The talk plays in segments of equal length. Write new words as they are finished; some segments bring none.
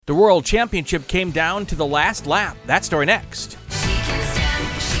The World Championship came down to the last lap. That story next. She can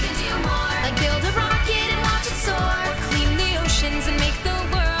stand, she can do more. Like build a rocket and watch it soar. Clean the oceans and make the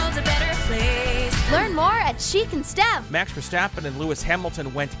world a better place. Learn more at She Can Step. Max Verstappen and Lewis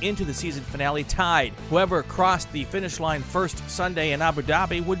Hamilton went into the season finale tied. Whoever crossed the finish line first Sunday in Abu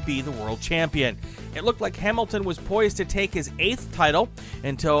Dhabi would be the world champion. It looked like Hamilton was poised to take his 8th title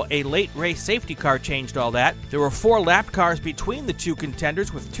until a late race safety car changed all that. There were 4 lap cars between the two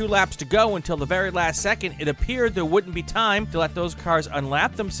contenders with 2 laps to go until the very last second. It appeared there wouldn't be time to let those cars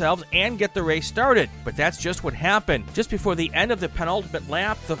unlap themselves and get the race started. But that's just what happened. Just before the end of the penultimate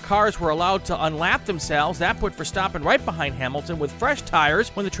lap, the cars were allowed to unlap themselves. That put Verstappen right behind Hamilton with fresh tires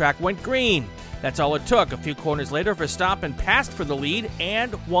when the track went green. That's all it took. A few corners later, Verstappen passed for the lead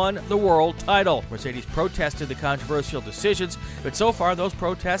and won the world title. Mercedes protested the controversial decisions, but so far those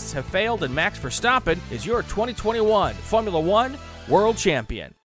protests have failed, and Max Verstappen is your 2021 Formula One world champion.